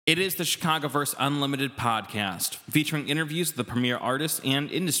It is the Chicagoverse Unlimited podcast, featuring interviews with the premier artists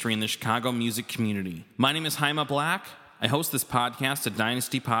and industry in the Chicago music community. My name is Jaime Black. I host this podcast at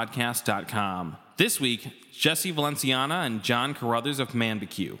dynastypodcast.com. This week, Jesse Valenciana and John Carruthers of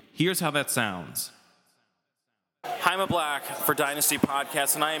ManBQue. Here's how that sounds. Jaime Black for Dynasty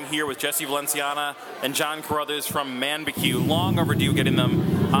Podcast, and I am here with Jesse Valenciana and John Carruthers from ManBQue. Long overdue getting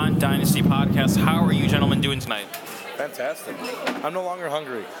them on Dynasty Podcast. How are you gentlemen doing tonight? Fantastic. I'm no longer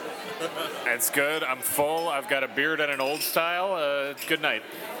hungry. It's good. I'm full. I've got a beard and an old style. Good night.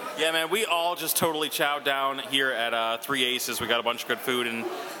 Yeah, man, we all just totally chowed down here at Three Aces. We got a bunch of good food, and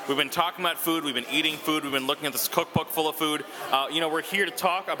we've been talking about food. We've been eating food. We've been looking at this cookbook full of food. We're here to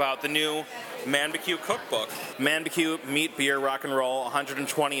talk about the new ManBQue cookbook. ManBQue, meat, beer, rock and roll,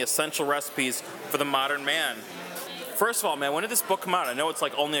 120 essential recipes for the modern man. First of all, man, when did this book come out? I know it's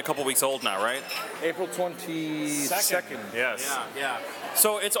like only a couple weeks old now, right? April 22nd. Yes. Yeah.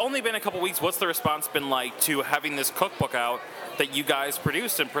 So it's only been a couple weeks. What's the response been like to having this cookbook out that you guys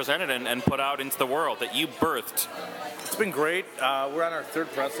produced and presented and put out into the world, that you birthed? It's been great. We're on our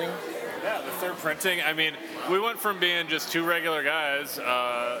third pressing. Yeah, the third printing. I mean, we went from being just two regular guys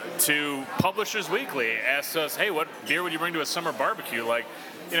to Publishers Weekly asked us, hey, what beer would you bring to a summer barbecue? Like,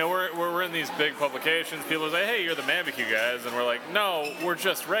 you know, we're in these big publications. People say, hey, you're the ManBQue guys. And we're like, no, we're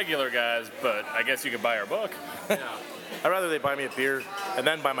just regular guys, but I guess you could buy our book. Yeah. I'd rather they buy me a beer and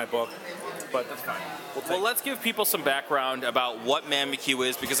then buy my book, but that's fine. Well, let's give people some background about what ManBQue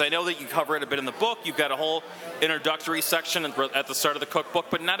is, because I know that you cover it a bit in the book. You've got a whole introductory section at the start of the cookbook,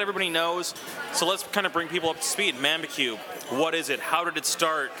 but not everybody knows. So let's kind of bring people up to speed. ManBQue, what is it? How did it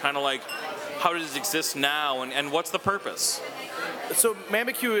start? Kind of like, how does it exist now? And what's the purpose? So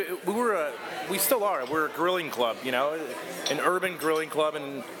ManBQue, we still are. We're a grilling club, you know, an urban grilling club,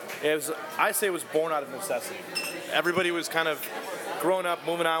 and I say it was born out of necessity. Everybody was kind of growing up,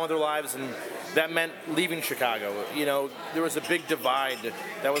 moving on with their lives, and that meant leaving Chicago. You know, there was a big divide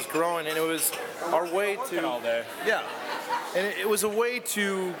that was growing, and it was our way to all day. Yeah, and it was a way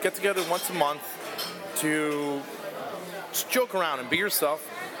to get together once a month to just joke around and be yourself.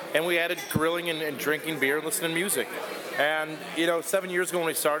 And we added grilling and drinking beer and listening to music. And, 7 years ago when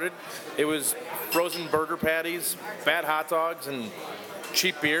we started, it was frozen burger patties, bad hot dogs, and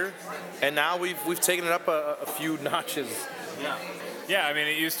cheap beer. And now we've taken it up a few notches. Yeah, I mean,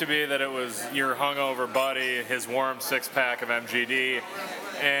 it used to be that it was your hungover buddy, his warm six-pack of MGD,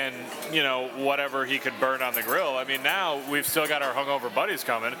 and, whatever he could burn on the grill. I mean, now we've still got our hungover buddies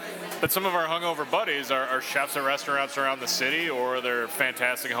coming, but some of our hungover buddies are chefs at restaurants around the city, or they're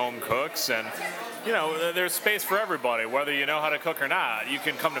fantastic home cooks, and, there's space for everybody, whether you know how to cook or not. You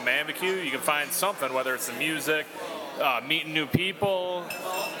can come to ManBQue, you can find something, whether it's the music, meeting new people,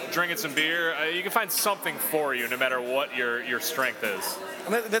 drinking some beer. You can find something for you no matter what your strength is.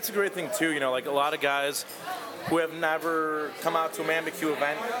 And that's a great thing, too. Like a lot of guys who have never come out to a ManBQue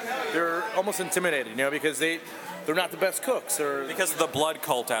event, they're almost intimidated, because they're not the best cooks. Because of the blood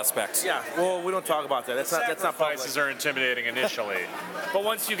cult aspects. Yeah, well, we don't talk about that. That's not public. Sacrifices are intimidating initially. But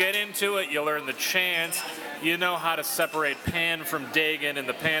once you get into it, you learn the chant. You know how to separate Pan from Dagon in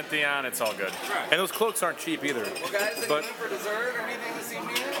the Pantheon. It's all good. Right. And those cloaks aren't cheap either. Well, guys, anything for dessert or anything this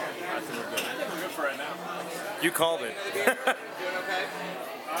evening? I think we're good. I think we're good for right now. You called it. Doing okay?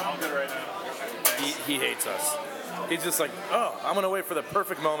 I'm good right now. He hates us. He's just like, I'm going to wait for the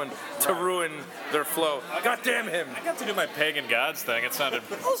perfect moment to ruin their flow. God damn him. I got to do my pagan gods thing. It sounded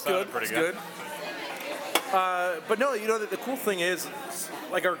pretty good. But no, the cool thing is,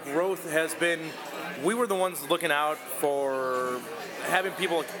 like, our growth has been, we were the ones looking out for having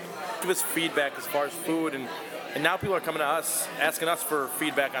people give us feedback as far as food, and now people are coming to us, asking us for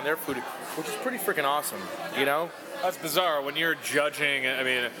feedback on their food, which is pretty freaking awesome, That's bizarre. When you're judging, I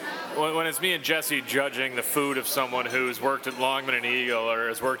mean, when it's me and Jesse judging the food of someone who's worked at Longman and Eagle or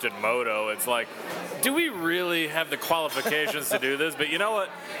has worked at Moto, it's like, do we really have the qualifications to do this? But you know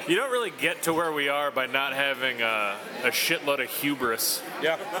what? You don't really get to where we are by not having a shitload of hubris.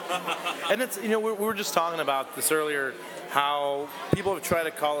 Yeah. And it's, we were just talking about this earlier, how people have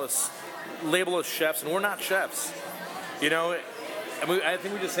tried to label us chefs, and we're not chefs. I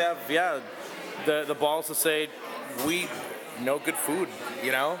think we just have, the balls to say, we know good food,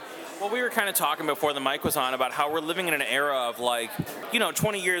 Well, we were kind of talking before the mic was on about how we're living in an era of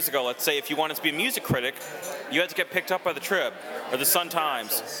 20 years ago, let's say, if you wanted to be a music critic, you had to get picked up by the Trib or the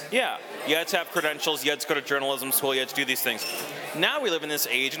Sun-Times. Yeah, you had to have credentials, you had to go to journalism school, you had to do these things. Now we live in this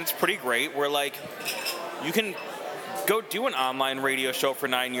age, and it's pretty great, where you can go do an online radio show for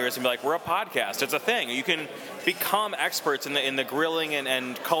 9 years and be like, we're a podcast. It's a thing. You can become experts in the grilling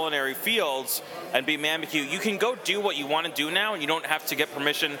and culinary fields and be ManBQue. You can go do what you want to do now, and you don't have to get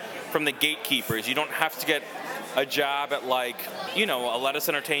permission from the gatekeepers. You don't have to get a job at a Let Us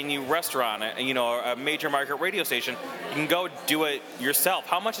Entertain You restaurant, a major market radio station. You can go do it yourself.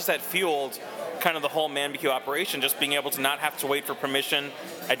 How much has that fueled kind of the whole ManBQue operation, just being able to not have to wait for permission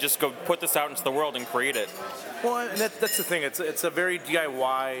and just go put this out into the world and create it? Well, and that's the thing. It's a very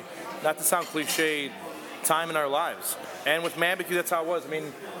DIY, not to sound cliche, time in our lives. And with ManBQue, that's how it was. I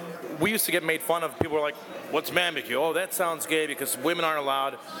mean, we used to get made fun of. People were like, what's ManBQue? Oh, that sounds gay because women aren't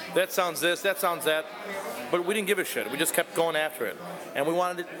allowed. That sounds this, that sounds that. But we didn't give a shit. We just kept going after it. And we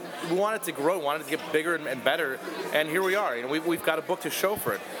wanted to grow, we wanted to get bigger and better. And here we are. We've got a book to show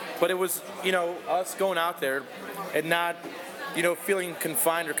for it. But it was, us going out there and not, feeling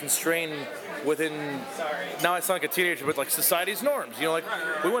confined or constrained within, now I sound like a teenager, but like society's norms. We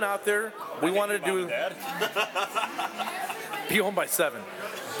went out there, we wanted to do, be home by 7.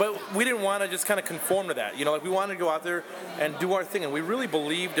 But we didn't want to just kind of conform to that. We wanted to go out there and do our thing. And we really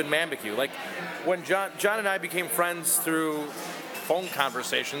believed in ManBQue. Like, when John and I became friends through phone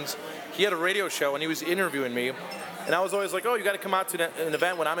conversations, he had a radio show and he was interviewing me. And I was always like, oh, you got to come out to an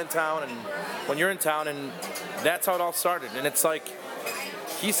event when I'm in town and when you're in town. And that's how it all started. And it's like,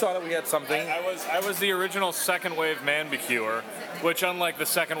 he saw that we had something. I was the original second wave ManBQuer, which, unlike the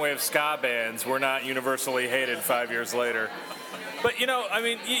second wave ska bands, were not universally hated 5 years later. But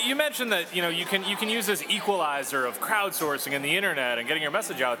you mentioned that you can use this equalizer of crowdsourcing and the internet and getting your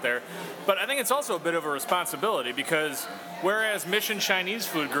message out there. But I think it's also a bit of a responsibility, because whereas Mission Chinese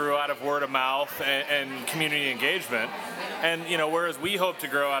food grew out of word of mouth and community engagement, and whereas we hope to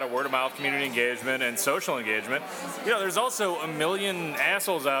grow out of word of mouth, community engagement, and social engagement, there's also a million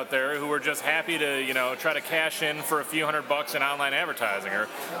assholes out there who are just happy to try to cash in for a few $100 in online advertising, or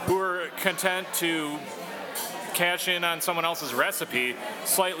who are content to cash in on someone else's recipe,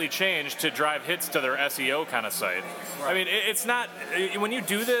 slightly changed to drive hits to their SEO kind of site. Right. I mean, it's not, when you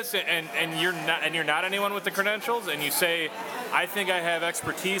do this and you're not anyone with the credentials, and you say, I think I have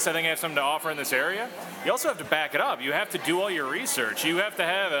expertise, I think I have something to offer in this area, you also have to back it up. You have to do all your research. You have to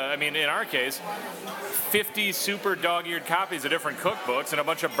have, in our case, 50 super dog-eared copies of different cookbooks and a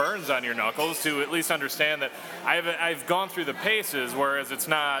bunch of burns on your knuckles to at least understand that I've gone through the paces, whereas it's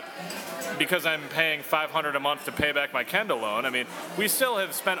not because I'm paying $500 a month to pay back my Kendall loan. I mean, we still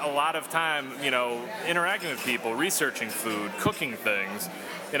have spent a lot of time, interacting with people, researching food, cooking things,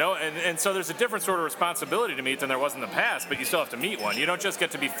 and so there's a different sort of responsibility to meet than there was in the past, but you still have to meet one. You don't just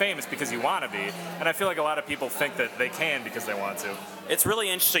get to be famous because you want to be, and I feel like a lot of people think that they can because they want to. It's really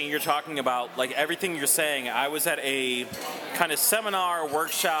interesting you're talking about, like, everything you're saying. I was at a kind of seminar,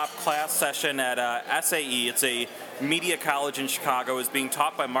 workshop, class session at SAE. It's a media college in Chicago. It's being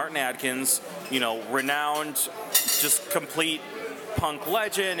taught by Martin Adkins, renowned, just complete punk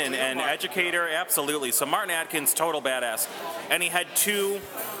legend and educator. Absolutely. So Martin Adkins, total badass. And he had two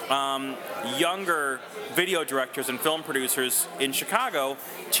younger video directors and film producers in Chicago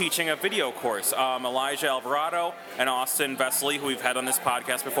teaching a video course. Elijah Alvarado and Austin Vesely, who we've had on this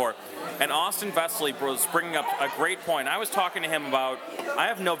podcast before. And Austin Vesely was bringing up a great point. I was talking to him about, I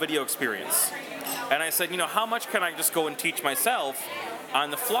have no video experience. And I said, how much can I just go and teach myself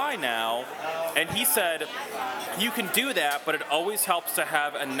on the fly now? And he said, you can do that, but it always helps to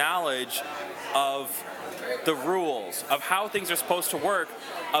have a knowledge of the rules, of how things are supposed to work,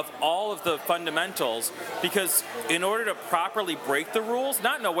 of all of the fundamentals, because in order to properly break the rules,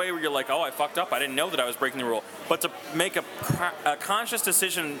 not in a way where you're like, oh, I fucked up, I didn't know that I was breaking the rule, but to make a conscious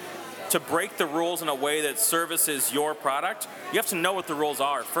decision to break the rules in a way that services your product, you have to know what the rules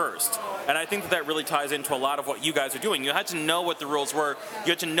are first. And I think that really ties into a lot of what you guys are doing. You had to know what the rules were.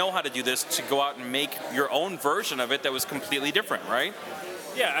 You had to know how to do this to go out and make your own version of it that was completely different, right?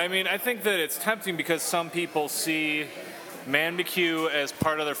 Yeah, I think that it's tempting because some people see ManBQue as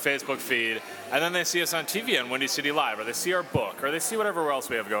part of their Facebook feed, and then they see us on TV on Windy City Live, or they see our book, or they see whatever else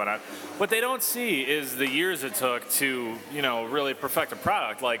we have going on. What they don't see is the years it took to, really perfect a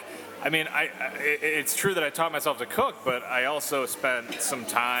product. Like, it's true that I taught myself to cook, but I also spent some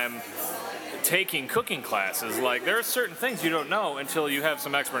time taking cooking classes. Like, there are certain things you don't know until you have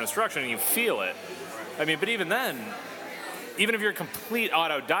some expert instruction and you feel it. But even then, even if you're a complete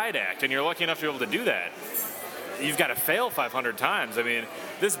autodidact and you're lucky enough to be able to do that, you've got to fail 500 times. I mean,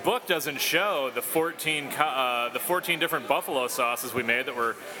 this book doesn't show the 14 different buffalo sauces we made that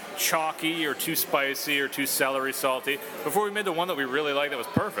were chalky or too spicy or too celery salty before we made the one that we really liked that was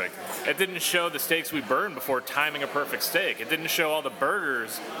perfect. It didn't show the steaks we burned before timing a perfect steak. It didn't show all the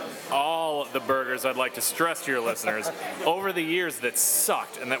burgers, I'd like to stress to your listeners, over the years that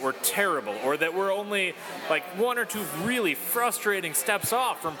sucked and that were terrible or that were only like one or two really frustrating steps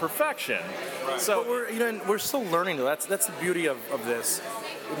off from perfection. Right. So we're still learning though. That's the beauty of this.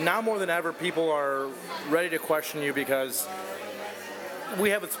 Now more than ever, people are ready to question you because we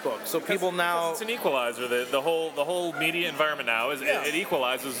have this book. So people now, it's an equalizer. The whole media environment now is it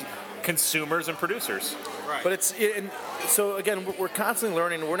equalizes consumers and producers. Right. But so again, we're constantly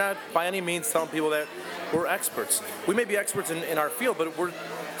learning. We're not by any means telling people that we're experts. We may be experts in our field, but we're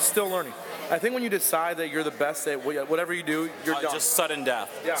still learning. I think when you decide that you're the best at whatever you do, you're done. Just sudden death.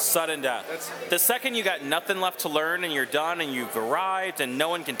 Yeah. Sudden death. The second you got nothing left to learn and you're done and you've arrived and no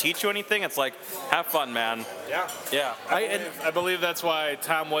one can teach you anything, it's like, have fun, man. Yeah. Yeah. I believe that's why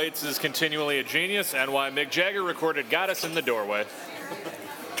Tom Waits is continually a genius and why Mick Jagger recorded "Got Us in the Doorway."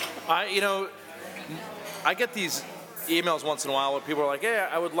 I get these emails once in a while where people are like, "Hey,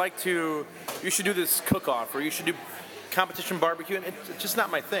 you should do this cook-off or you should do competition barbecue," and it's just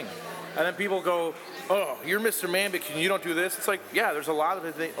not my thing. And then people go, "Oh, you're Mr. ManBQue and you don't do this." It's like, yeah, there's a lot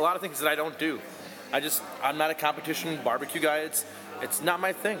of things that I don't do. I'm not a competition barbecue guy. It's not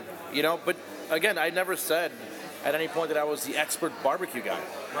my thing, But again, I never said at any point that I was the expert barbecue guy.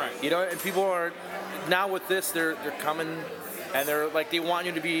 Right. And people are now with this, they're coming and they're like they want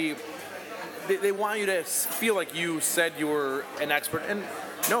you to be. They want you to feel like you said you were an expert, and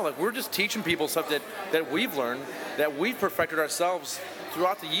no, like we're just teaching people stuff that we've learned, that we've perfected ourselves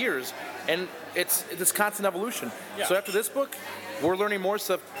throughout the years, and it's this constant evolution. Yeah. So after this book, we're learning more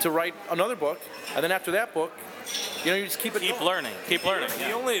stuff to write another book, and then after that book, you just keep learning. Yeah.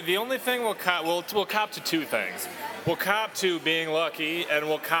 The only thing we'll cop to two things. We'll cop to being lucky, and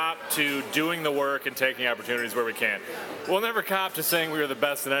we'll cop to doing the work and taking opportunities where we can. We'll never cop to saying we are the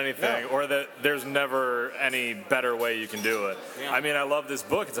best at anything, or that there's never any better way you can do it. Yeah. I mean, I love this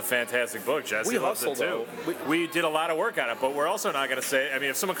book. It's a fantastic book. Jesse loves it too. We did a lot of work on it, but we're also not going to say,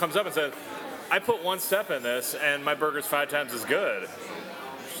 if someone comes up and says, I put one step in this, and my burger's 5 times as good,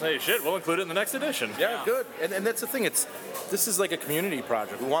 hey, shit, we'll include it in the next edition. Yeah, good. And that's the thing. This is like a community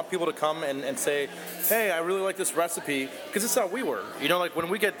project. We want people to come and say, hey, I really like this recipe, because this is how we were. Like when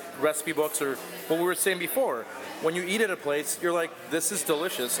we get recipe books or what we were saying before, when you eat at a place, you're like, this is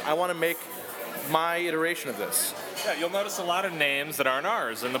delicious. I want to make my iteration of this. Yeah, you'll notice a lot of names that aren't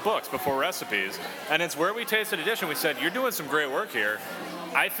ours in the books before recipes. And it's where we tasted edition. We said, you're doing some great work here.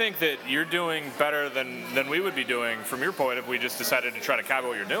 I think that you're doing better than we would be doing from your point if we just decided to try to copy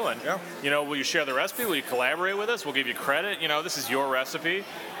what you're doing. Yeah. Will you share the recipe? Will you collaborate with us? We'll give you credit. This is your recipe.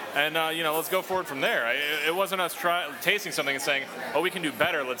 And, let's go forward from there. It wasn't us tasting something and saying, oh, we can do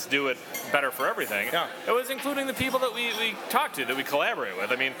better. Let's do it better for everything. Yeah. It was including the people that we talk to, that we collaborate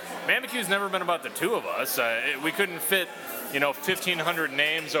with. I mean, ManBQue's never been about the two of us. We couldn't fit 1,500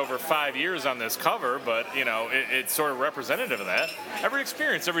 names over 5 years on this cover, but, it's sort of representative of that. Every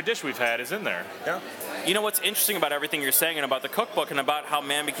experience, every dish we've had is in there. Yeah. What's interesting about everything you're saying and about the cookbook and about how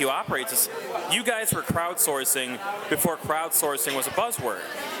ManBQue operates is you guys were crowdsourcing before crowdsourcing was a buzzword.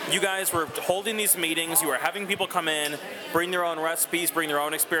 You guys were holding these meetings, you were having people come in, bring their own recipes, bring their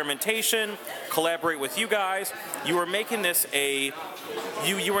own experimentation, collaborate with you guys. You were making this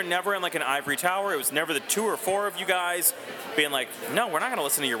you were never in like an ivory tower. It was never the 2 or 4 of you guys being like, no, we're not going to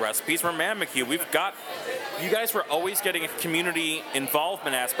listen to your recipes. We're ManBQue. You guys were always getting a community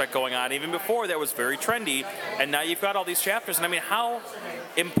involvement aspect going on, even before that was very trendy. And now you've got all these chapters. And how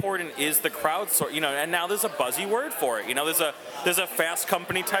important is the crowdsourcing? And now there's a buzzy word for it. There's a fast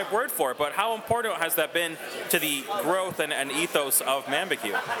company type word for it. But how important has that been to the growth and ethos of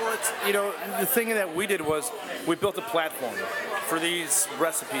ManBQue? Well, the thing that we did was we built a platform for these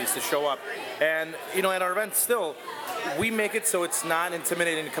recipes to show up. And, at our event still, we make it so it's not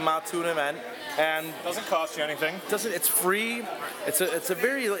intimidating to come out to an event. And doesn't cost you anything. It's free.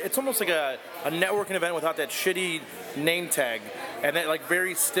 It's almost like a networking event without that shitty name tag and that like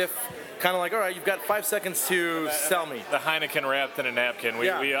very stiff kind of like, all right, you've got 5 seconds to sell me. The Heineken wrapped in a napkin. We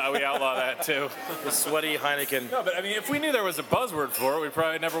outlaw that too. The sweaty Heineken. No, but if we knew there was a buzzword for it, we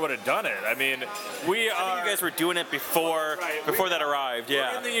probably never would have done it. I think you guys were doing it before that arrived.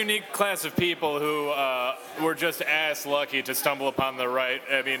 Yeah. We're in the unique class of people who were just ass lucky to stumble upon the right.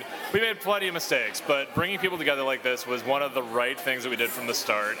 We made plenty of mistakes, but bringing people together like this was one of the right things that we did from the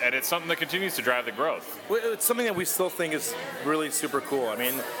start, and it's something that continues to drive the growth. It's something that we still think is really super cool.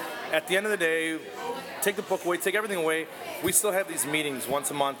 At the end of the day, take the book away, take everything away, we still have these meetings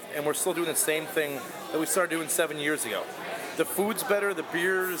once a month, and we're still doing the same thing that we started doing 7 years ago. The food's better, the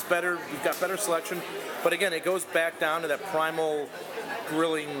beer is better, we've got better selection, but again, it goes back down to that primal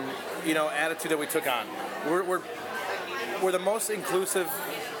grilling, attitude that we took on. We're the most inclusive,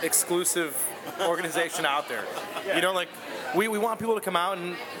 exclusive organization out there. Yeah. We want people to come out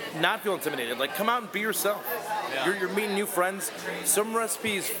and not feel intimidated. Like, come out and be yourself. Yeah. You're meeting new friends. Some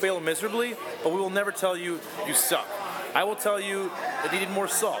recipes fail miserably, but we will never tell you you suck. I will tell you it needed more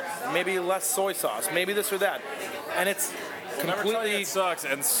salt, maybe less soy sauce, maybe this or that. And it's completely... It sucks,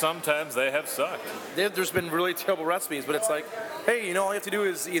 and sometimes they have sucked. There's been really terrible recipes, but it's like, hey, all you have to do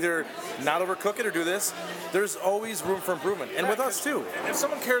is either not overcook it or do this. There's always room for improvement, and with us too. If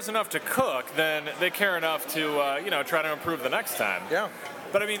someone cares enough to cook, then they care enough to, try to improve the next time. Yeah.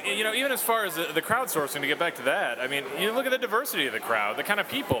 But I mean, even as far as the crowdsourcing, to get back to that, I mean, you look at the diversity of the crowd, the kind of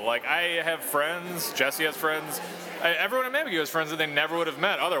people. Like, I have friends, Jesse has friends, everyone at ManBQue has friends that they never would have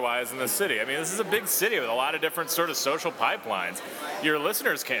met otherwise in this city. I mean, this is a big city with a lot of different sort of social pipelines. Your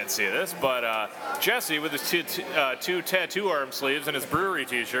listeners can't see this, but Jesse, with his two tattoo arm sleeves and his brewery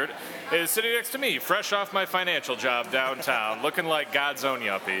t-shirt, is sitting next to me, fresh off my financial job downtown, looking like God's own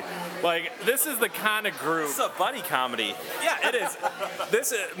yuppie. Like, this is the kind of group... This is a buddy comedy. Yeah, it is.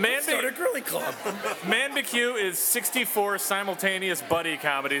 This is... Start a grilling club. ManBQue is 64 simultaneous buddy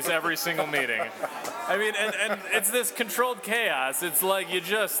comedies every single meeting. I mean, and it's this controlled chaos. It's like you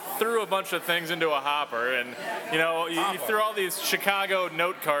just threw a bunch of things into a hopper, and you threw all these Chicago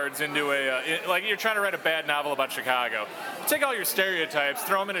note cards into like you're trying to write a bad novel about Chicago. Take all your stereotypes,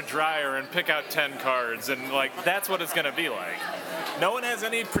 throw them in a dryer, and pick out 10 cards, and that's what it's going to be like. No one has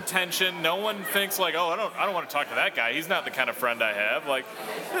any pretension. No one thinks like, oh, I don't want to talk to that guy. He's not the kind of friend I have. Like,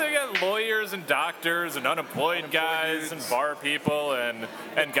 they got lawyers and doctors and unemployed guys dudes. and bar people and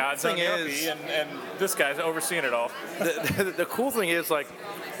God's own yuppie, and this guy's overseeing it all. The cool thing is, like,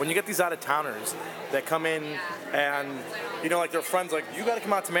 when you get these out-of-towners that come in and, their friends, like, you got to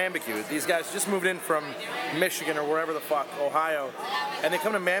come out to ManBQue. These guys just moved in from Michigan or wherever the fuck, Ohio, and they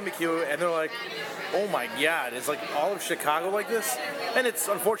come to ManBQue and they're like, oh my God, is all of Chicago like this? And it's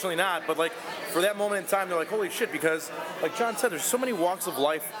unfortunately not, but for that moment in time, they're like, holy shit, because like John said, there's so many walks of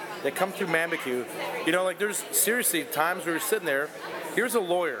life that come through ManBQue. There's seriously times where you're sitting there, here's a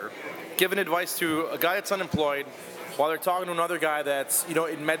lawyer giving advice to a guy that's unemployed while they're talking to another guy that's,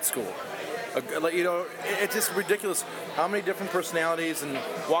 in med school. It's just ridiculous how many different personalities and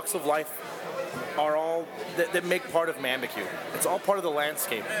walks of life are all that make part of ManBQue. It's all part of the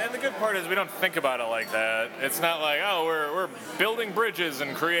landscape. And the good part is we don't think about it like that. It's not like, oh, we're building bridges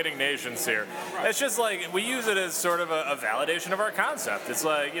and creating nations here. It's just like we use it as sort of a validation of our concept. It's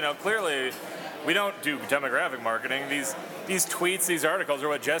like, clearly we don't do demographic marketing. These tweets, these articles are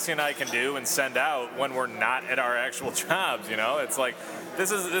what Jesse and I can do and send out when we're not at our actual jobs, It's like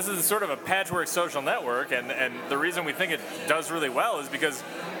this is sort of a patchwork social network, and the reason we think it does really well is because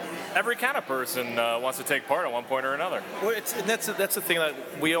every kind of person wants to take part at one point or another. Well, that's the thing that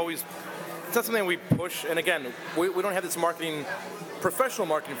we always... It's not something we push, and again, we don't have this professional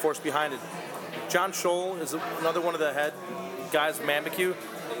marketing force behind it. John Scholl is another one of the head guys of ManBQue.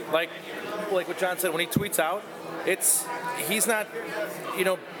 Like what John said, when he tweets out, he's not,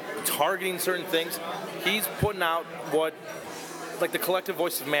 targeting certain things. He's putting out what... the collective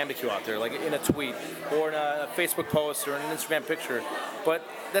voice of ManBQue out there, like in a tweet or in a Facebook post or in an Instagram picture. But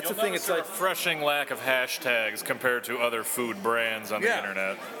that's the thing. It's a refreshing lack of hashtags compared to other food brands on the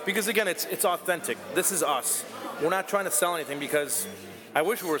internet. Because again, it's authentic. This is us. We're not trying to sell anything because I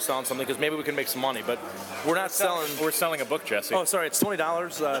wish we were selling something because maybe we can make some money. But we're not selling. We're selling a book, Jesse. Oh, sorry, it's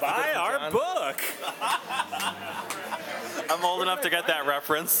 $20. Buy our book. I'm old enough to get that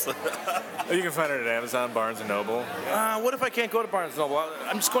reference. You can find it at Amazon, Barnes & Noble. What if I can't go to Barnes & Noble?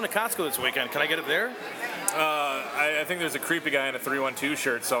 I'm just going to Costco this weekend. Can I get it there? I think there's a creepy guy in a 312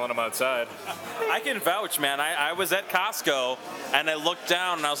 shirt selling them outside. I can vouch, man. I was at Costco, and I looked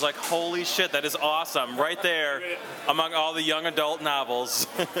down, and I was like, holy shit, that is awesome. Right there among all the young adult novels.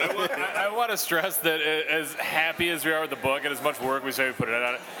 I want to stress that as happy as we are with the book and as much work we say we put it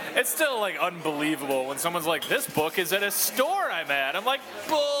on it, it's still unbelievable when someone's like, this book is at a store I'm at. I'm like,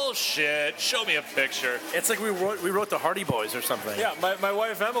 bullshit. Show me a picture. It's like we wrote the Hardy Boys or something. Yeah, my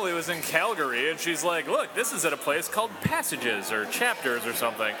wife Emily was in Calgary, and she's like, look, this is at a place called Passages or Chapters or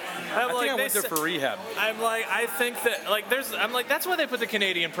something. I think I went there for rehab. I'm like, I think that, that's why they put the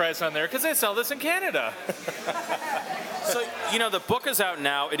Canadian price on there, because they sell this in Canada. So, the book is out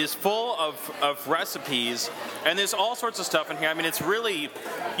now. It is full of recipes, and there's all sorts of stuff in here. I mean, it's really,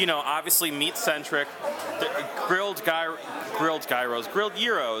 obviously meat-centric, grilled gyros, grilled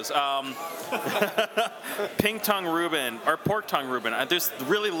gyros, pink tongue Reuben, or pork tongue Reuben. There's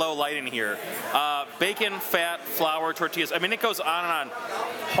really low lighting here. Bacon, fat, flour, tortillas. I mean, it goes on and on.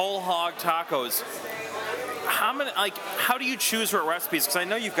 Whole hog tacos. How do you choose what recipes? Because I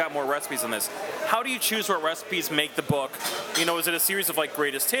know you've got more recipes than this. How do you choose what recipes make the book? You know, is it a series of like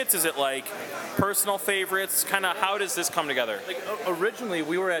greatest hits? Is it like personal favorites? Kind of how does this come together? Like, originally,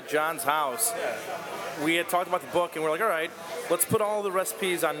 we were at John's house. We had talked about the book, and we're like, all right, let's put all the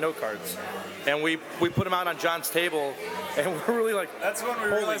recipes on note cards. And we put them out on John's table, and we're really like, that's when we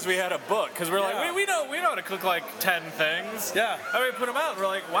realized we had a book, because we're like, we know how to cook like 10 things. Yeah. And we put them out, and we're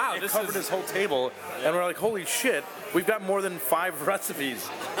like, wow, this covered his whole table, and we're like, holy shit, we've got more than 5 recipes.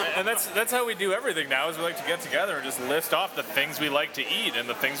 And that's how we do everything now, is we like to get together and just list off the things we like to eat and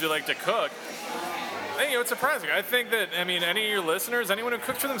the things we like to cook. And, you know, it's surprising. I think that, I mean, any of your listeners, anyone who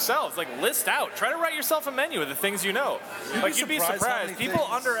cooks for themselves, like, list out. Try to write yourself a menu of the things you know. You'd be surprised. People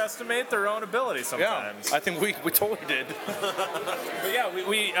underestimate their own ability sometimes. Yeah, I think we totally did. But yeah,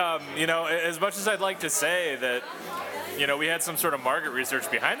 we you know, as much as I'd like to say that, you know, we had some sort of market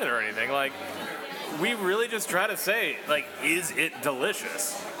research behind it or anything, like, we really just try to say, like, is it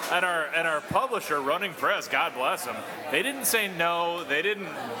delicious? And our publisher, Running Press, God bless them, they didn't say no. They didn't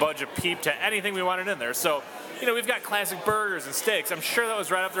budge a peep to anything we wanted in there. So, you know, we've got classic burgers and steaks. I'm sure that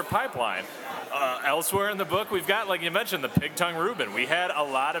was right up their pipeline. Elsewhere in the book, we've got, like you mentioned, the pig tongue Reuben. We had a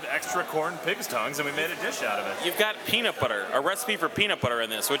lot of extra corned pig's tongues, and we made a dish out of it. You've got peanut butter, a recipe for peanut butter in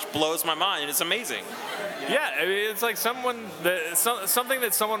this, which blows my mind. It's amazing. Yeah, I mean, it's like something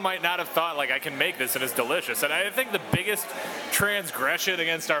that someone might not have thought, like, I can make this and it's delicious. And I think the biggest transgression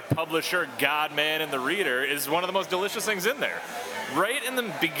against our publisher, God, man, and the reader is one of the most delicious things in there. Right in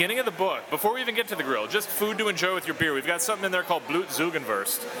the beginning of the book, before we even get to the grill, just food to enjoy with your beer, we've got something in there called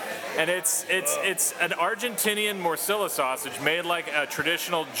Blutzugenwurst. And it's an Argentinian morcilla sausage made like a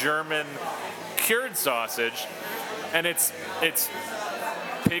traditional German cured sausage. And it's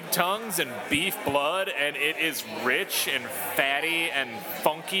pig tongues and beef blood, and it is rich and fatty and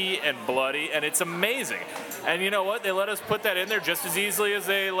funky and bloody, and it's amazing. And you know what? They let us put that in there just as easily as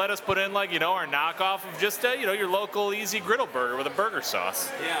they let us put in, like, you know, our knockoff of just, you know, your local easy griddle burger with a burger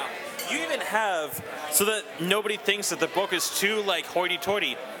sauce. Yeah. You even have, so that nobody thinks that the book is too, like,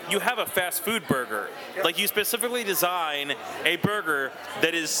 hoity-toity, you have a fast food burger. Yep. Like, you specifically design a burger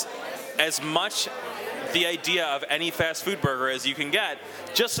that is as much the idea of any fast food burger as you can get,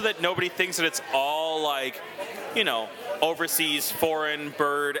 just so that nobody thinks that it's all, like, you know, overseas, foreign,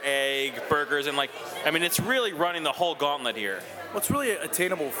 bird, egg, burgers, and, like, I mean, it's really running the whole gauntlet here. Well, it's really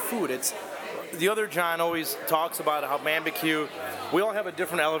attainable food. It's the other John always talks about how ManBQue, we all have a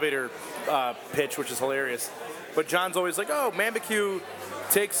different elevator pitch, which is hilarious. But John's always like, oh, ManBQue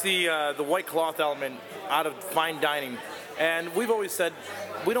takes the white cloth element out of fine dining. And we've always said,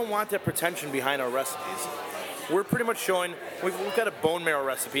 we don't want that pretension behind our recipes. We're pretty much showing, we've got a bone marrow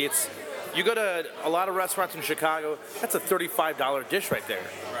recipe. You go to a lot of restaurants in Chicago, that's a $35 dish right there.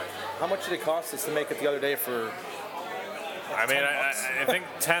 Right. How much did it cost us to make it the other day for? I mean, I think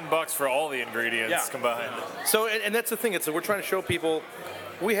 $10 for all the ingredients combined. So, and that's the thing. We're trying to show people,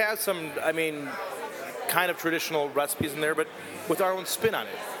 we have some, I mean, kind of traditional recipes in there, but with our own spin on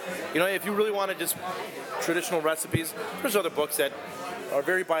it. You know, if you really wanted just traditional recipes, there's other books that are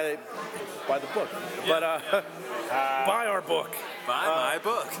very by the book. Yeah. But buy our book. Buy my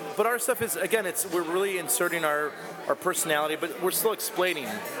book. But our stuff is, again, we're really inserting our personality, but we're still explaining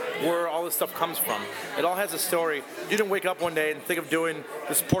where all this stuff comes from. It all has a story. You didn't wake up one day and think of doing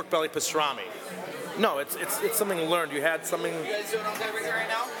this pork belly pastrami. No, it's something learned. You had something. You guys doing okay right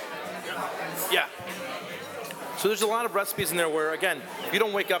now? Yeah. So there's a lot of recipes in there where, again, you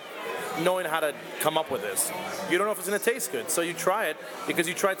don't wake up knowing how to come up with this. You don't know if it's going to taste good. So you try it because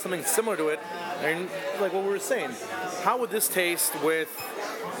you tried something similar to it. And like what we were saying, how would this taste with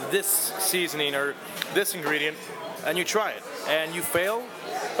this seasoning or this ingredient? And you try it. And you fail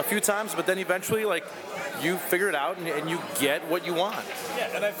a few times, but then eventually, like, you figure it out and you get what you want.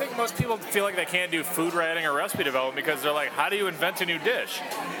 Yeah, and I think most people feel like they can't do food writing or recipe development because they're like, how do you invent a new dish?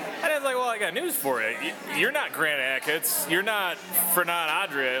 And it's like, well, I got news for you. You're not Grant Achatz. You're not Fernan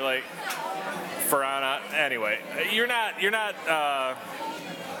Adria. Like, Ferran. Anyway, you're not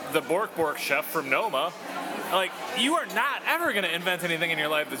the Bork chef from Noma. Like, you are not ever going to invent anything in your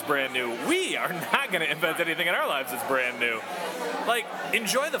life that's brand new. We are not going to invent anything in our lives that's brand new. Like,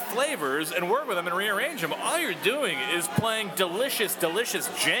 enjoy the flavors and work with them and rearrange them. All you're doing is playing delicious, delicious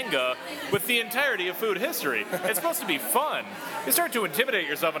Jenga with the entirety of food history. It's supposed to be fun. You start to intimidate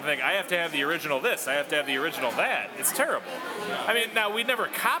yourself and think, I have to have the original this, I have to have the original that. It's terrible. I mean, now, we'd never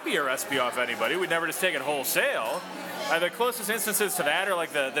copy a recipe off anybody. We'd never just take it wholesale. The closest instances to that are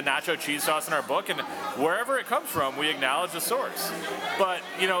like the nacho cheese sauce in our book, and wherever it comes from, we acknowledge the source. But,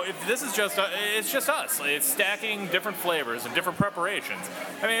 you know, if this is just, it's just us. It's stacking different flavors and different preparations.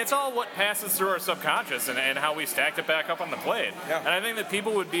 I mean, it's all what passes through our subconscious and how we stacked it back up on the plate. Yeah. And I think that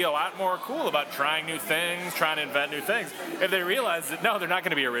people would be a lot more cool about trying new things, trying to invent new things, if they realize that, no, they're not going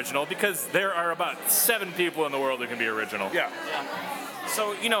to be original, because there are about 7 people in the world who can be original. Yeah.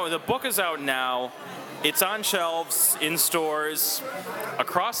 So, you know, the book is out now. It's on shelves, in stores,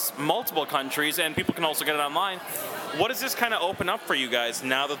 across multiple countries, and people can also get it online. What does this kind of open up for you guys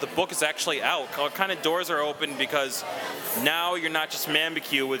now that the book is actually out? What kind of doors are open? Because now you're not just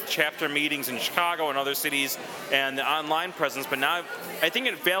ManBQue with chapter meetings in Chicago and other cities and the online presence, but now I think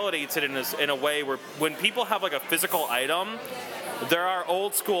it validates it in a way where when people have like a physical item, there are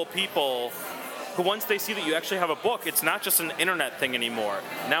old school people who once they see that you actually have a book, it's not just an internet thing anymore.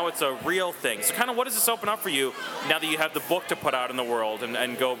 Now it's a real thing. So kind of what does this open up for you now that you have the book to put out in the world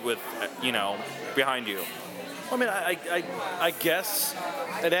and go with, you know, behind you? I mean, I guess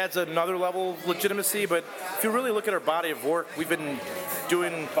it adds another level of legitimacy, but if you really look at our body of work, we've been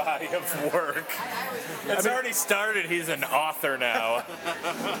doing... Body of work. It's already started. He's an author now.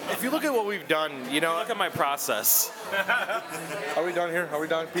 If you look at what we've done, you know... Look at my process. Are we done here? Are we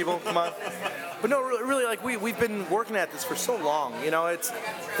done, people? Come on. But no, really, like, we've been working at this for so long. You know,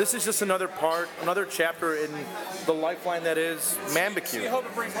 this is just another part, another chapter in the lifeline that is ManBQue. I hope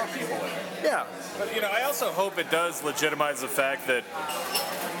it brings more people in. Yeah. But, you know, I also hope it does legitimize the fact that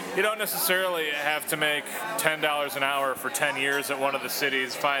you don't necessarily have to make $10 an hour for 10 years at one of the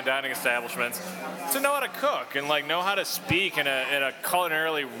city's fine dining establishments to know how to cook and, like, know how to speak in a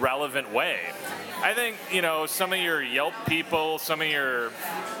culinarily relevant way. I think, you know, some of your Yelp people, some of your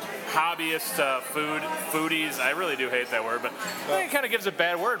hobbyist foodies, I really do hate that word, but I think it kind of gives a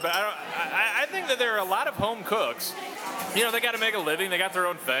bad word, but I think that there are a lot of home cooks. You know, they got to make a living, they got their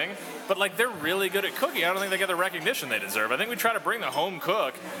own thing, but, like, they're really good at cooking. I don't think they get the recognition they deserve. I think we try to bring the home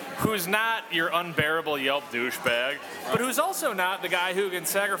cook who's not your unbearable Yelp douchebag, but who's also not the guy who can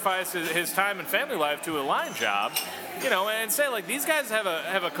sacrifice his time and family life to a line job, you know, and say, like, these guys have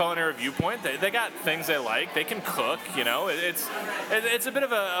a culinary viewpoint. They got things they like. They can cook, you know. It's a bit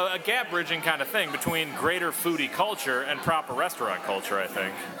of a gap bridging kind of thing between greater foodie culture and proper restaurant culture, I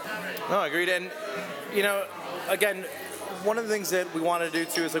think. No, agreed. And, you know, again, one of the things that we want to do,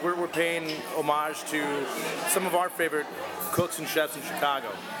 too, is, like, we're paying homage to some of our favorite cooks and chefs in Chicago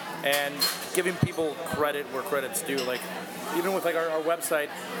and giving people credit where credit's due. Like, even with, like, our website,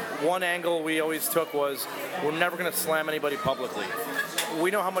 one angle we always took was we're never going to slam anybody publicly.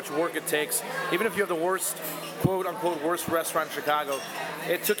 We know how much work it takes. Even if you have the worst, quote-unquote, worst restaurant in Chicago,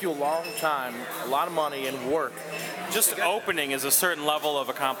 it took you a long time, a lot of money, and work. Just opening is a certain level of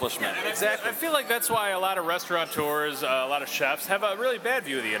accomplishment. Exactly. I feel like that's why a lot of restaurateurs, a lot of chefs have a really bad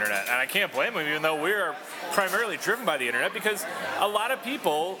view of the internet. And I can't blame them, even though we're primarily driven by the internet, because a lot of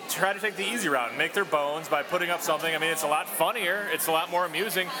people try to take the easy route and make their bones by putting up something. I mean, it's a lot funnier, it's a lot more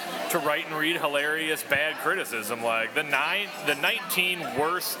amusing to write and read hilarious bad criticism like the 19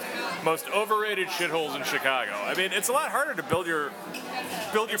 worst, most overrated shitholes in Chicago. I mean, it's a lot harder to build your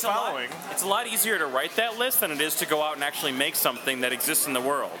following. It's a lot easier to write that list than it is to go out and actually make something that exists in the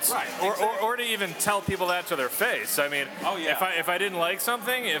world. Right. Or to even tell people that to their face. I mean, if I didn't like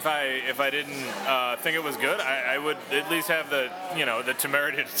something, if I didn't think it was good, I would at least have the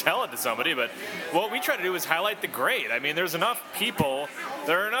temerity to tell it to somebody. But what we try to do is highlight the great. I mean, there are enough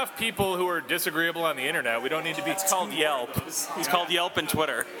people who are disagreeable on the internet. We don't need to be. It's called Yelp. It's called Yelp and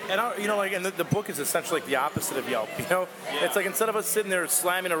Twitter. And and the book is essentially like the opposite of Yelp. You know, it's like instead of us sitting there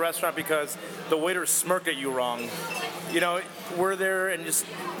slamming a restaurant because the waiter smirked at you wrong, you know, we're there and just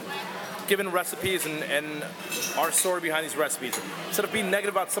giving recipes and our story behind these recipes. Instead of being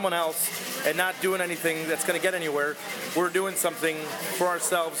negative about someone else and not doing anything that's going to get anywhere, we're doing something for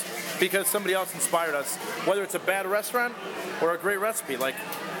ourselves because somebody else inspired us. Whether it's a bad restaurant or a great recipe, like,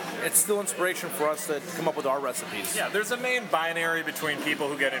 it's still inspiration for us to come up with our recipes. Yeah, there's a main binary between people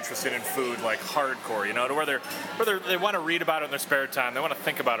who get interested in food, like hardcore, you know, to where they want to read about it in their spare time. They want to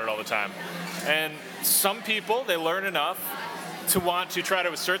think about it all the time. And some people, they learn enough to want to try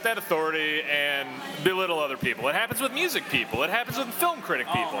to assert that authority and belittle other people. It happens with music people. It happens with film critic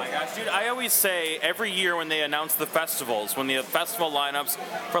people. Oh my gosh, dude! I always say every year when they announce the festivals, when the festival lineups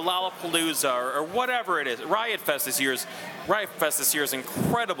for Lollapalooza or whatever it is, Riot Fest this year is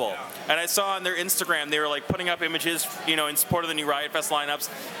incredible. And I saw on their Instagram they were like putting up images, in support of the new Riot Fest lineups,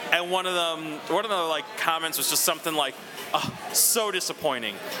 and one of the like comments was just something like, "Oh, so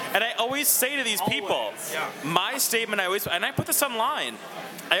disappointing." And I always say to these people, my statement and I put this online,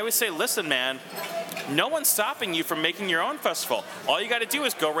 I always say, listen, man, no one's stopping you from making your own festival. All you got to do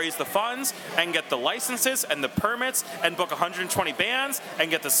is go raise the funds and get the licenses and the permits and book 120 bands and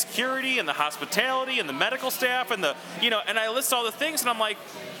get the security and the hospitality and the medical staff and and I list all the things and I'm like,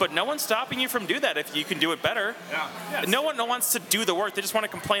 but no one's stopping you from doing that if you can do it better. Yeah. Yes. No one wants to do the work. They just want to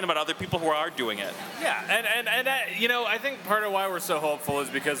complain about other people who are doing it. Yeah, and I think part of why we're so hopeful is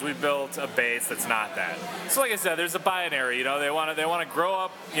because we built a base that's not that. So like I said, there's a binary. They want to grow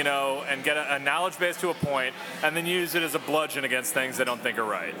up, and get a knowledge base to a point, and then use it as a bludgeon against things they don't think are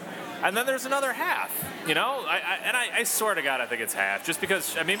right. And then there's another half, I swear to God I think it's half, just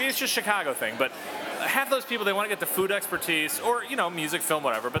because, maybe it's just a Chicago thing, but half those people, they want to get the food expertise, or, music, film,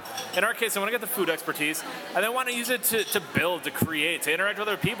 whatever, but in our case, they want to get the food expertise, and they want to use it to build, to create, to interact with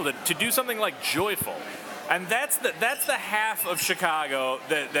other people, to do something like joyful. And that's the half of Chicago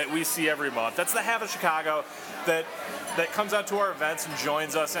that we see every month. That's the half of Chicago that comes out to our events and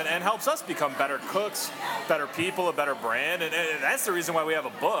joins us and helps us become better cooks, better people, a better brand. And that's the reason why we have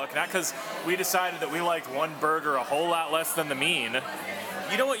a book, not because we decided that we liked one burger a whole lot less than the mean.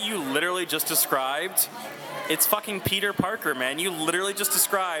 You know what you literally just described? It's fucking Peter Parker, man. You literally just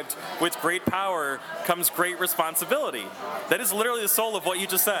described, with great power comes great responsibility. That is literally the soul of what you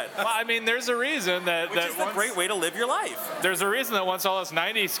just said. Well, there's a reason that... Which is a great way to live your life. There's a reason that once all us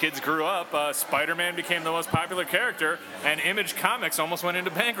 90s kids grew up, Spider-Man became the most popular character, and Image Comics almost went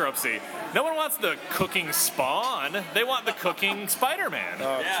into bankruptcy. No one wants the cooking Spawn. They want the cooking Spider-Man.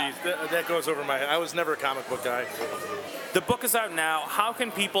 Oh, jeez. That goes over my head. I was never a comic book guy. The book is out now. How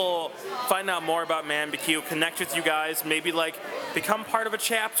can people find out more about ManBQue, connect with you guys, maybe become part of a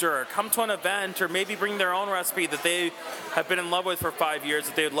chapter, or come to an event, or maybe bring their own recipe that they have been in love with for 5 years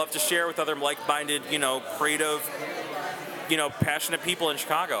that they would love to share with other like-minded, creative, passionate people in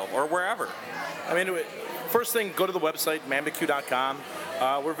Chicago or wherever? First thing, go to the website, ManBQue.com.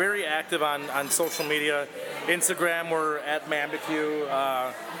 We're very active on social media. Instagram, we're at ManBQue.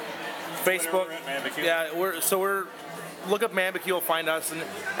 Facebook, we're at ManBQue. Yeah, we're look up ManBQue, you'll find us, and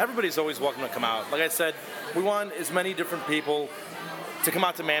everybody's always welcome to come out. Like I said, we want as many different people to come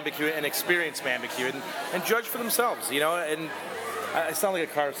out to ManBQue and experience ManBQue and judge for themselves, and I sound like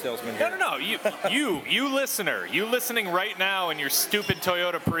a car salesman here. No. You listener. You listening right now in your stupid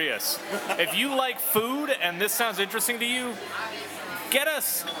Toyota Prius. If you like food and this sounds interesting to you, get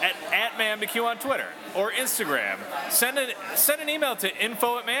us at ManBQue on Twitter or Instagram. Send an email to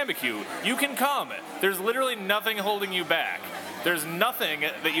info@ManBQue. You can come. There's literally nothing holding you back. There's nothing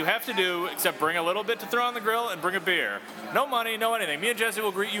that you have to do except bring a little bit to throw on the grill and bring a beer. No money, no anything. Me and Jesse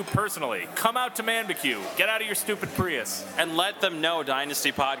will greet you personally. Come out to ManBQue. Get out of your stupid Prius. And let them know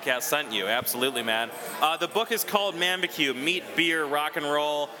Dynasty Podcast sent you. Absolutely, man. The book is called ManBQue, Meat, Beer, Rock and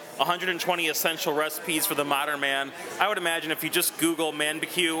Roll, 120 Essential Recipes for the Modern Man. I would imagine if you just Google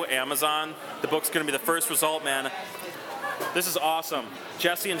ManBQue, Amazon, the book's going to be the first result, man. This is awesome.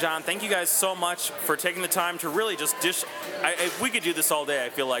 Jesse and John, thank you guys so much for taking the time to really just dish. We could do this all day, I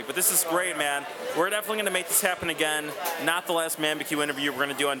feel like, but this is great, man. We're definitely going to make this happen again. Not the last ManBQue interview we're going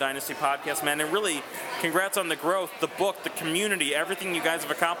to do on Dynasty Podcast, man. And really, congrats on the growth, the book, the community, everything you guys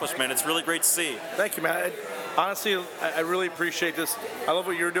have accomplished, man. It's really great to see. Thank you, man. Honestly, I really appreciate this. I love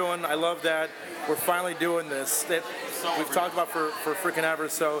what you're doing. I love that we're finally doing this. That we've talked about for freaking ever.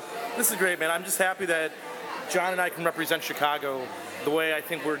 So this is great, man. I'm just happy that John and I can represent Chicago the way I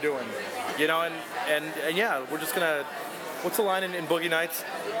think we're doing, and yeah, we're just gonna. What's the line in Boogie Nights?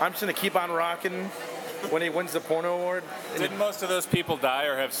 I'm just gonna keep on rocking when he wins the porno award. Didn't most of those people die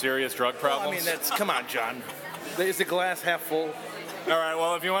or have serious drug problems? Well, come on, John. Is the glass half full? All right,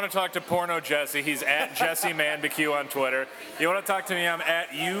 well, if you want to talk to Porno Jesse, he's at Jesse ManBQue on Twitter. You want to talk to me, I'm at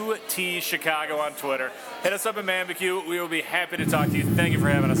UT Chicago on Twitter. Hit us up at ManBQue. We will be happy to talk to you. Thank you for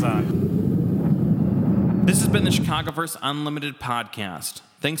having us on. This has been the Chicagoverse Unlimited podcast.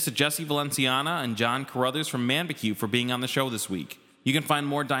 Thanks to Jesse Valenciana and John Carruthers from ManBQue for being on the show this week. You can find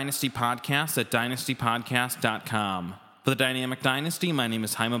more Dynasty podcasts at dynastypodcast.com. For the Dynamic Dynasty, my name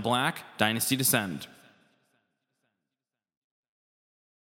is Jaime Black, Dynasty Descend.